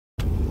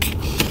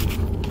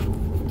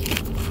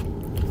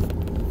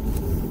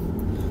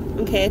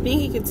Okay, I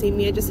think you can see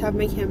me. I just have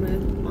my camera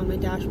on my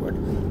dashboard.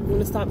 I'm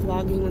gonna stop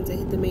vlogging once I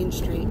hit the main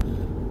street.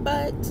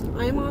 But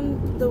I'm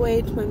on the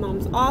way to my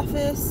mom's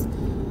office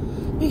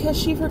because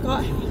she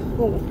forgot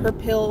her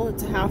pill.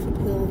 It's a half a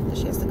pill that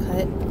she has to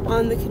cut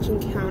on the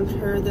kitchen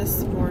counter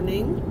this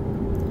morning.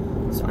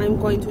 So I'm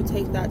going to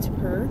take that to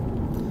her.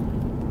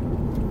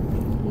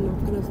 I'm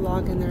not gonna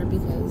vlog in there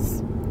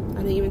because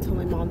I didn't even tell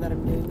my mom that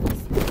I'm doing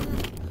this.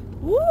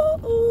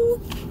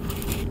 Woo!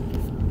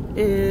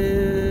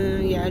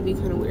 And yeah, it'd be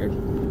kind of weird.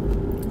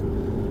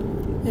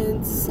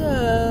 And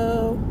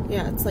so,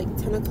 yeah, it's like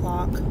 10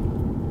 o'clock.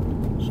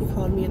 She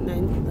called me at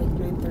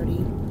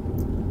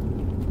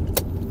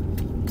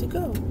 9:30 to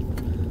go.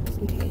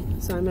 Okay,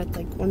 so I'm at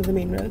like one of the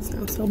main roads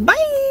now, so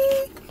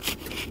bye!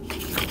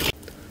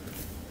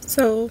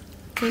 So,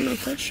 I don't know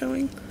if that's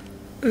showing.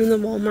 I'm in the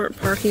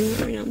Walmart parking lot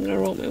right now. I'm gonna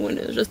roll my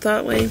windows just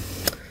that way.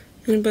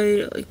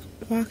 Anybody like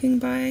walking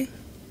by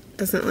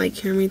doesn't like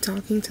hear me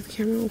talking to the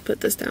camera, we'll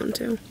put this down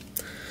too.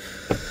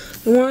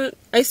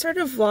 I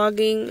started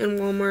vlogging in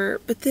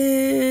Walmart, but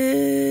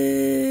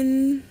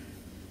then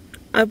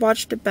I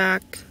watched it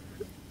back.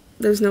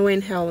 There's no way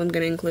in hell I'm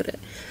gonna include it.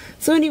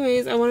 So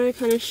anyways, I wanted to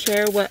kind of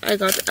share what I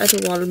got at the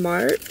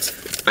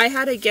Walmart. I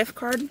had a gift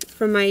card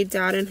from my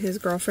dad and his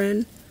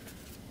girlfriend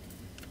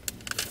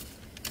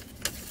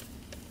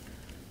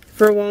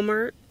for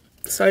Walmart.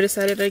 So I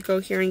decided I'd go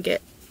here and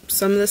get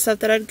some of the stuff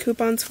that I had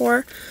coupons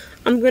for.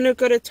 I'm gonna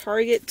go to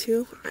Target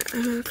too.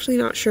 I'm actually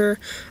not sure.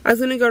 I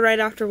was gonna go right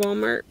after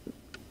Walmart,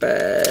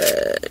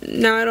 but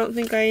now I don't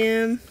think I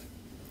am.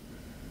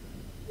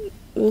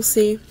 We'll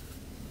see.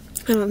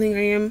 I don't think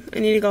I am. I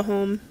need to go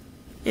home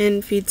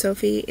and feed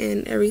Sophie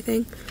and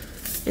everything,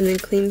 and then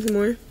clean some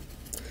more.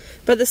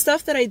 But the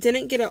stuff that I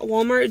didn't get at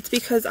Walmart, it's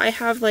because I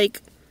have like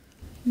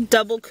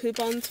double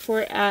coupons for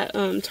it at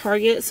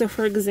Target. So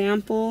for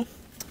example,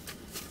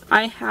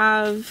 I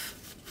have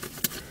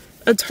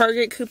a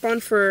Target coupon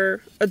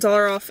for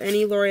 $1 off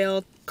any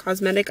L'Oreal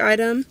cosmetic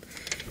item,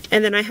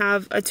 and then I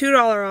have a $2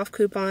 off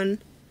coupon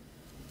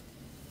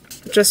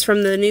just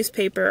from the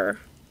newspaper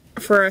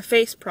for a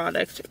face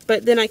product.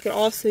 But then I could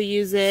also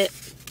use the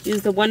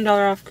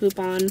 $1 off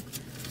coupon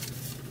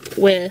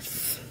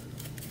with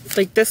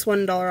like this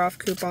 $1 off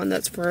coupon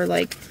that's for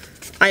like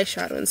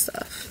eyeshadow and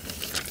stuff.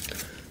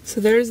 So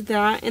there's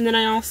that. And then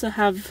I also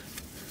have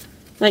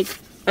like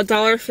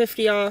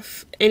 $1.50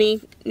 off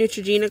any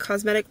Neutrogena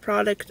cosmetic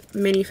product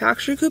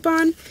manufacturer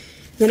coupon.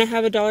 Then I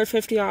have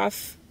 $1.50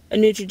 off a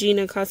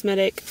Neutrogena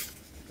cosmetic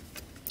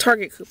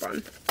Target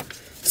coupon.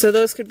 So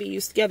those could be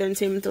used together, and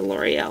same with the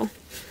L'Oreal.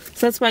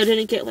 So that's why I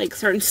didn't get like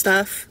certain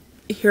stuff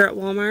here at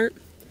Walmart.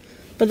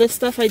 But the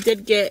stuff I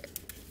did get,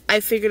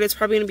 I figured it's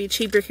probably going to be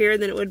cheaper here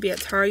than it would be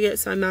at Target,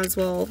 so I might as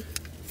well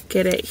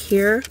get it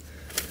here.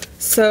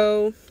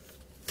 So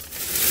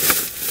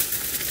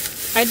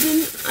I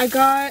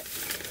got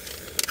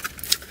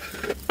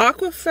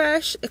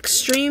Aquafresh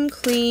Extreme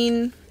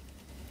Clean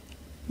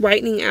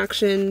Whitening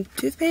Action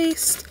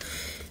toothpaste,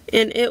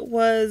 and it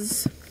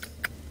was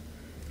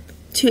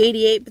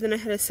 $2.88, but then I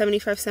had a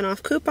 75-cent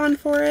off coupon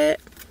for it.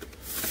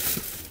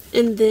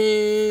 And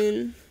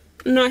then,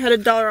 no, I had a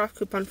 $1 off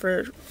coupon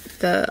for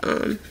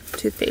the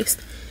toothpaste.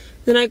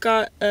 Then I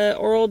got a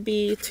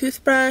Oral-B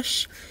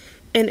toothbrush,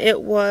 and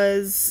it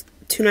was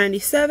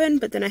 $2.97,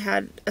 but then I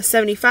had a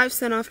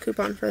 75-cent off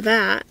coupon for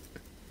that.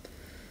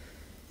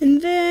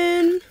 And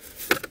then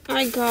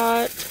I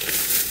got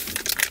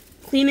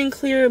Clean and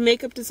Clear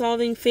Makeup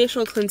Dissolving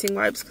Facial Cleansing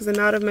Wipes because I'm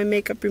out of my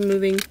makeup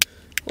removing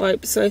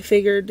wipes, so I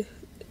figured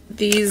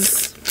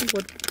these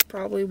would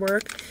probably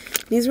work.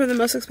 These were the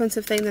most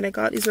expensive thing that I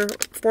got. These were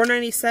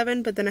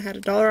 $4.97, but then I had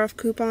a $1 off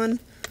coupon,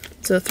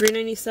 so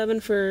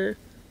 $3.97 for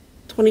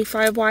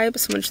 25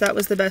 wipes, which that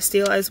was the best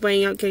deal. I was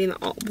weighing out getting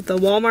the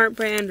Walmart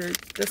brand or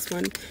this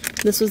one.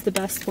 This was the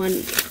best one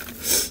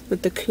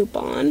with the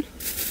coupon.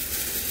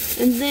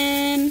 And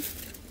then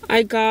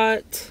I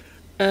got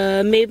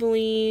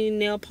Maybelline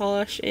nail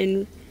polish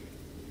in,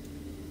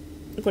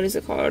 what is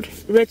it called?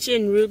 Rich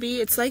and Ruby.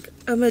 It's like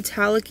a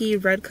metallic-y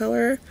red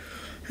color.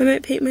 I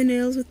might paint my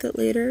nails with it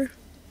later.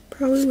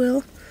 Probably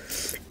will.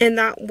 And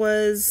that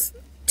was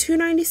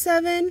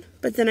 $2.97,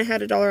 but then I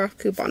had a $1 off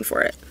coupon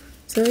for it.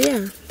 So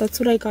yeah, that's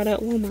what I got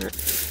at Walmart.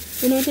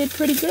 And I did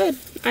pretty good,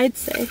 I'd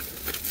say.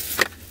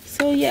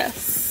 So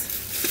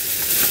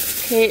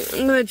yes. Okay,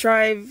 I'm gonna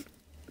drive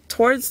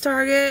towards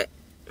Target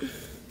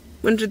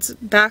when it's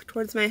back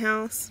towards my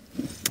house.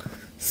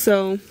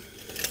 So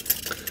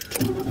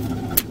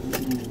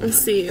let's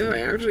see if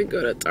I actually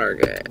go to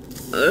Target.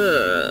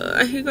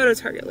 I could go to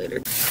Target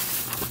later.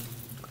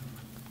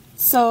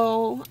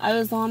 So I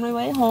was on my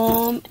way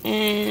home,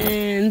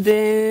 and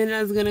then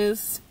I was gonna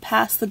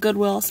pass the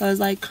Goodwill, so I was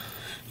like,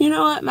 you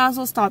know what, might as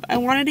well stop. I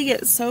wanted to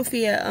get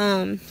Sophie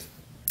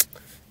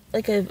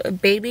like a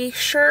baby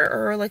shirt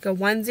or like a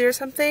onesie or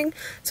something,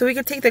 so we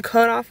could take the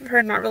coat off of her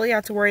and not really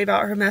have to worry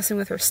about her messing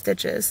with her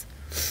stitches.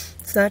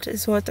 So that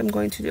is what I'm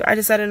going to do. I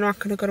decided I'm not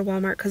going to go to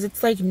Walmart because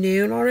it's like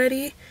noon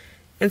already,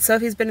 and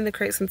Sophie's been in the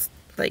crate since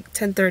like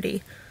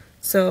 10:30.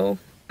 So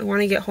I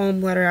want to get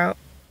home, let her out,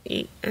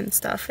 eat and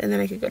stuff, and then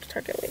I could go to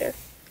Target later.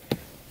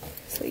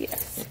 So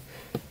yes.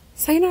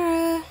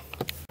 Sayonara!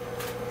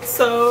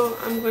 So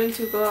I'm going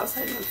to go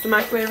outside and the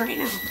microwave right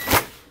now.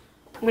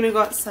 I'm going to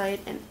go outside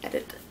and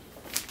edit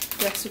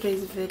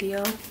yesterday's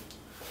video.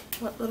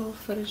 What little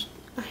footage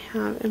I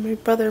have, and my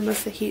brother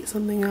must have heated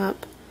something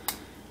up.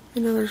 I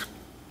know there's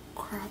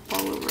crap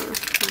all over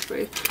the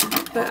microwave.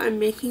 But I'm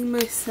making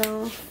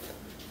myself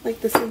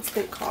like this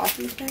instant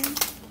coffee thing.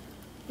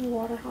 The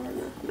water hot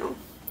enough? No.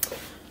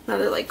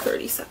 Another like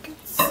 30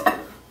 seconds.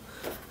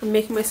 I'm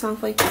making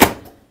myself like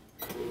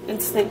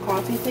instant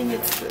coffee thing.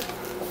 It's the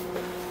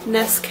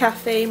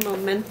Nescafe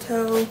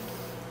Momento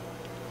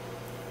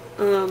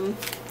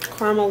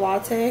caramel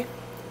latte.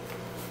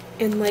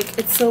 And like,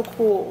 it's so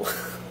cool.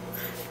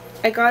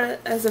 I got it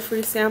as a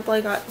free sample.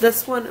 I got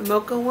this one, a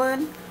mocha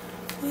one.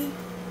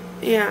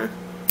 Yeah.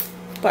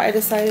 But I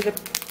decided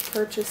to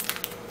purchase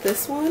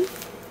this one.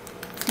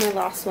 It's my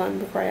last one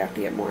before I have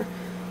to get more.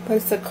 But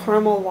it's a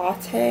caramel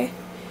latte.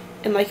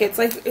 And like, it's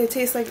like, it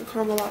tastes like a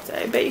caramel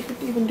latte. I bet you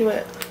could even do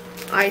it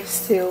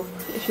iced too,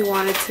 if you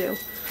wanted to.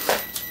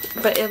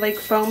 But it like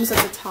foams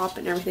at the top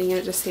and everything, and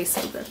it just tastes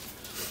so good.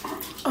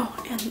 Oh,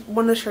 and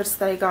one of the shirts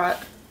that I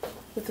got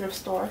at the thrift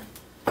store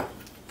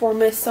for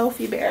Miss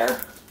Sophie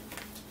Bear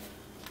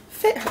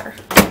fit her.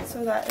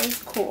 So that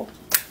is cool.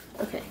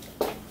 Okay.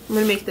 I'm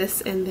gonna make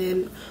this and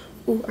then,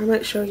 ooh, I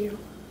might show you.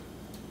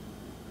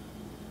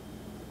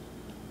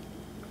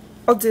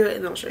 I'll do it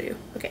and I'll show you.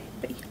 Okay,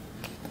 bye.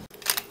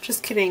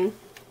 Just kidding.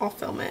 I'll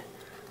film it.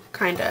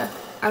 Kinda.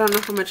 I don't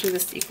know how much of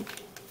this you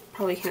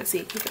probably can't see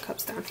because the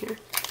cup's down here.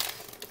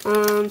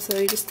 So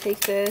you just take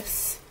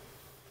this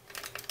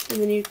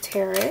and then you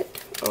tear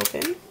it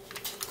open.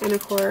 And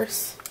of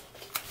course,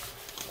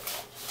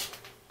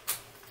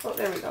 oh,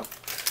 there we go.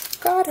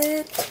 Got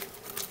it.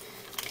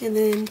 And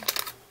then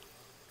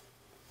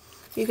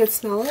you could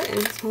smell it, and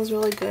it smells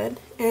really good.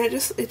 And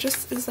it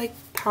just is like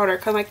powder,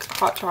 kind of like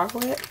hot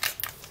chocolate.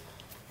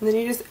 And then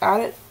you just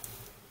add it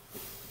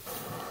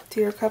to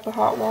your cup of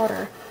hot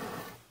water,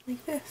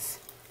 like this.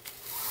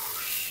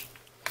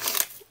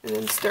 And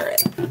then stir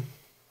it.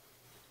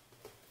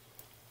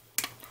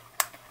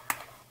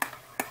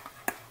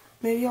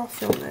 Maybe I'll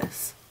film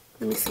this.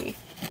 Let me see.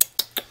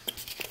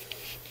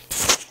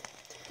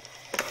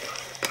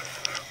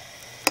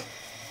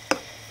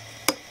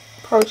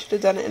 Probably should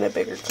have done it in a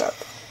bigger cup.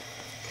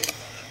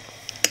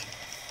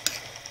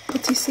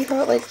 But do you see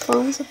how it like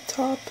foams at the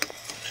top?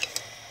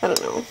 I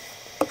don't know.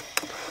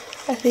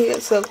 I think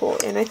it's so cool,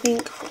 and I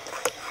think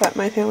that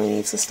my family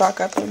needs to stock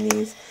up on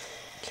these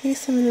in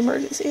case of an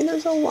emergency and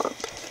there's a lump.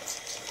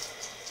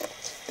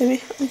 Then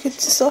we could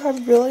still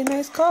have really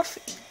nice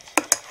coffee.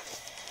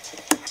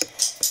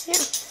 Yeah.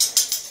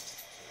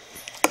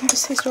 It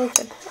just tastes really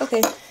good.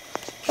 Okay.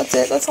 That's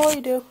it. That's all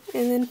you do.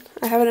 And then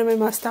I have it in my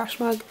mustache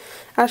mug.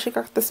 I actually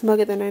got this mug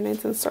at the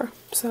 99cent store.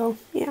 So,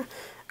 yeah.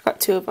 I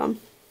got 2 of them.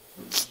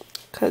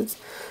 Because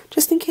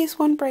just in case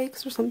one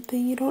breaks or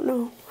something, you don't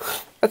know.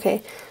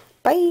 Okay.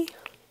 Bye.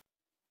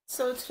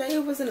 So today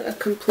wasn't a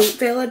complete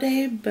Vela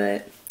day,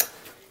 but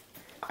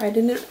I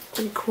didn't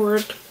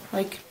record,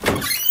 like,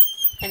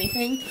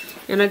 anything.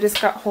 And I just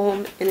got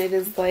home and it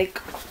is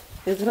like,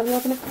 is it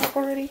 11 o'clock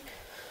already?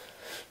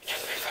 Check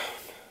my phone.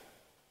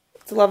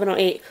 It's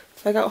 11:08.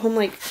 So I got home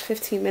like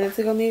 15 minutes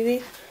ago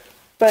maybe.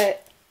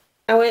 But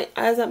I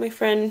was at my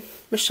friend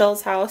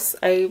Michelle's house.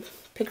 I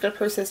picked up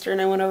her sister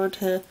and I went over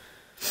to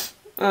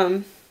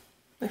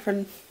my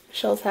friend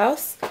Michelle's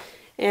house.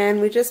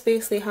 And we just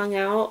basically hung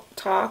out,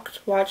 talked,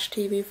 watched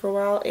TV for a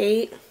while,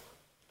 ate.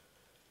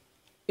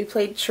 We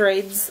played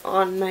charades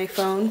on my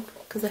phone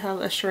because I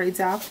have a charades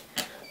app.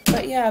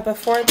 But yeah,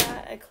 before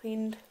that I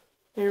cleaned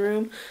my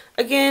room.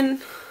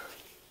 Again,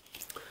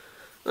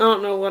 I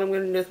don't know what I'm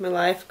going to do with my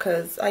life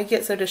because I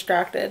get so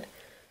distracted.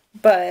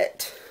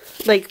 But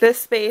like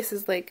this space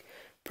is like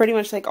pretty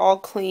much like all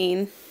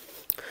clean.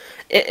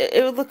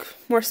 It would look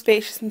more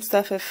spacious and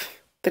stuff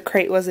if the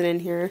crate wasn't in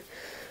here.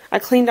 I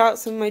cleaned out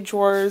some of my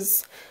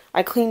drawers.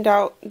 I cleaned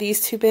out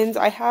these 2 bins.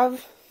 I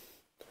have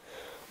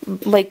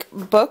like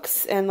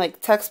books and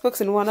like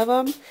textbooks in one of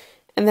them.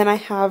 And then I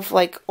have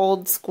like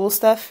old school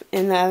stuff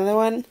in the other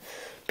one.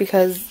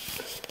 Because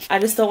I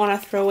just don't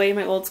want to throw away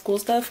my old school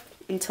stuff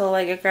until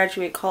like I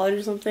graduate college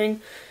or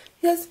something.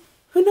 Because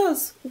who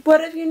knows?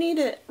 What if you need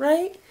it,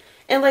 right?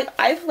 And like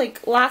I've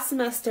like last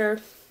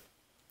semester,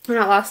 or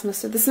not last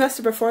semester, the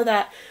semester before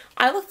that,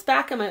 I looked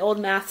back at my old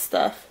math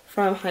stuff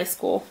from high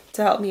school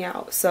to help me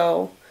out,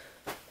 so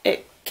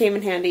it came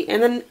in handy.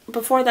 And then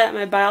before that,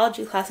 my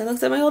biology class, I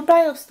looked at my old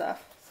bio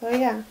stuff, so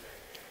yeah.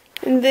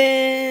 And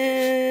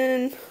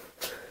then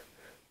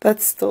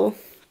that's still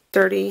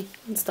dirty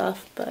and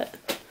stuff,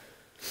 but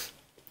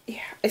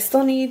yeah, I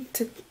still need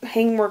to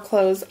hang more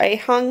clothes. I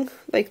hung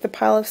like the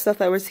pile of stuff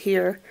that was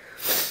here,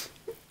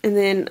 and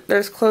then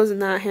there's clothes in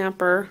that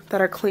hamper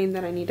that are clean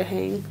that I need to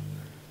hang.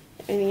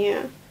 And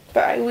yeah,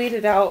 but I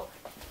weeded out,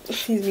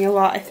 excuse me, a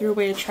lot. I threw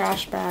away a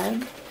trash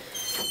bag.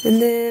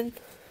 And then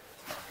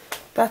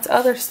that's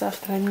other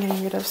stuff that I'm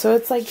getting rid of. So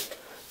it's like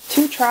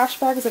 2 trash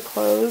bags of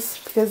clothes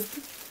because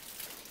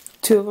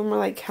 2 of them are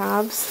like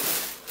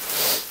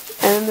calves.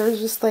 And there's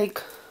just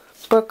like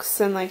books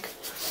and like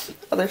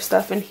other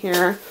stuff in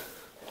here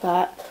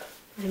that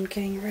I'm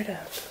getting rid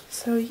of.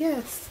 So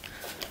yes,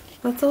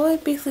 that's all I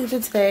basically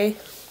did today.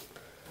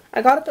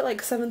 I got up at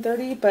like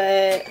 7:30,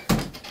 but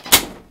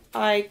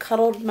I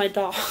cuddled my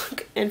dog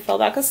and fell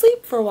back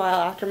asleep for a while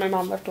after my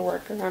mom left to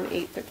work around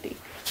 8:50.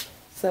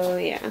 So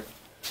yeah.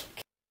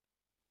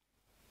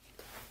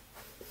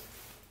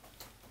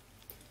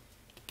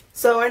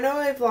 So I know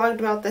I vlogged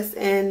about this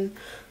in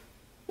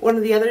one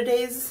of the other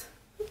days'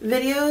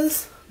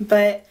 videos,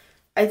 but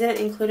I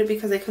didn't include it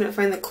because I couldn't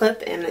find the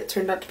clip and it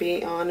turned out to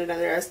be on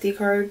another SD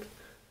card.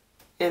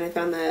 And I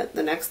found that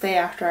the next day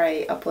after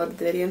I uploaded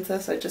the video and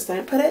stuff, so I just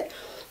didn't put it.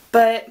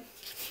 But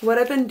what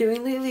I've been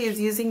doing lately is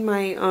using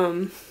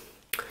my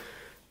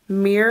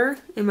mirror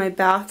in my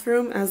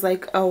bathroom as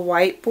like a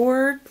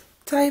whiteboard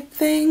type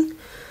thing.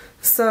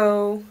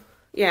 So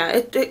yeah,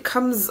 it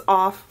comes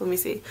off. Let me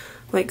see.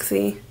 Like,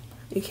 see?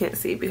 You can't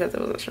see because I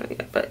wasn't showing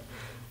it, but it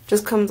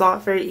just comes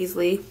off very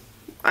easily.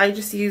 I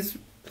just use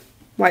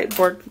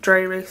whiteboard dry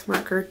erase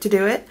marker to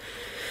do it.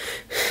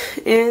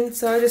 And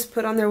so I just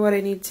put on there what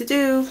I need to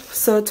do.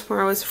 So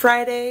tomorrow is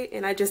Friday,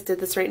 and I just did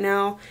this right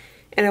now.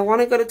 And I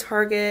want to go to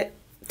Target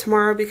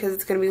tomorrow because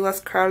it's going to be less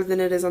crowded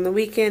than it is on the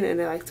weekend,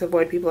 and I like to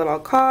avoid people at all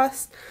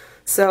costs.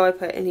 So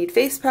I need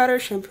face powder,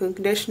 shampoo and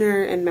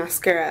conditioner, and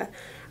mascara.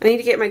 I need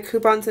to get my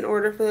coupons in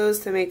order for those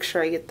to make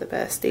sure I get the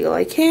best deal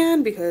I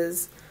can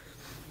because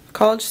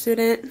college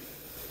student.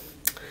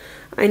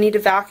 I need to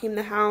vacuum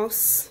the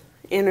house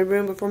and my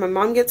room before my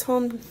mom gets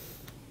home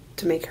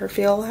to make her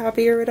feel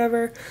happy or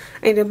whatever.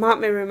 I need to mop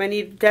my room. I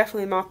need to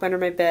definitely mop under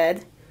my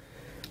bed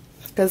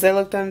because I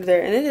looked under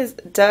there and it is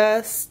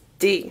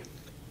dusty.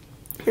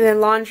 And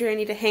then laundry, I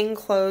need to hang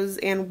clothes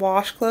and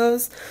wash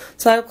clothes.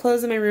 So I have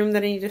clothes in my room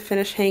that I need to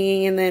finish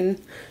hanging, and then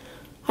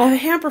I have a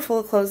hamper full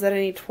of clothes that I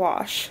need to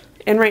wash.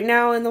 And right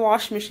now in the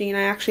washing machine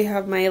I actually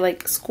have my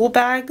like school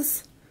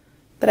bags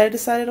that I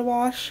decided to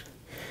wash.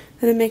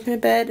 And then make my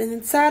bed. And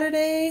then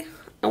Saturday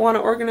I want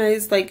to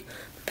organize like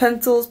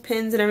pencils,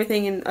 pins, and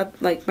everything in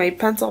like my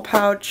pencil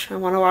pouch. I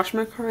want to wash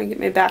my car and get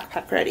my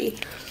backpack ready.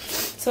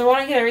 So I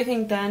want to get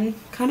everything done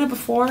kind of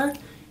before.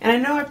 And I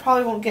know I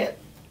probably won't get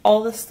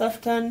all this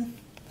stuff done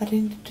that I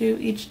need to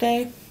do each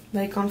day.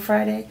 Like on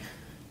Friday,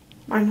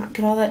 I might not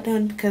get all that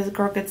done because the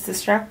girl gets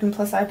distracted. And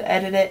plus I have to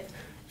edit it.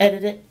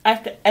 I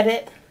have to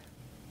edit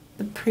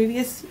the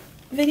previous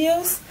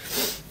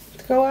videos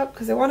to go up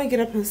because I want to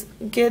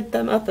get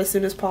them up as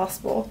soon as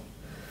possible.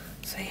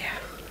 So yeah.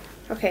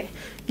 Okay,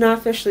 now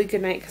officially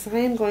good night because I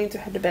am going to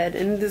head to bed,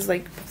 and it is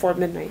like before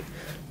midnight.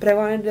 But I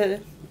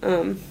wanted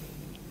to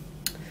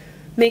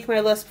make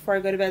my list before I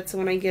go to bed so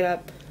when I get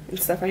up and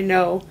stuff I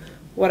know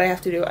what I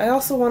have to do. I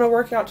also want to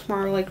work out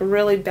tomorrow like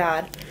really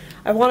bad.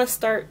 I want to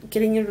start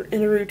getting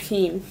in a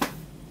routine.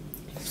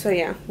 So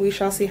yeah, we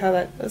shall see how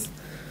that goes.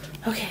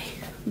 Okay,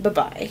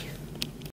 bye-bye.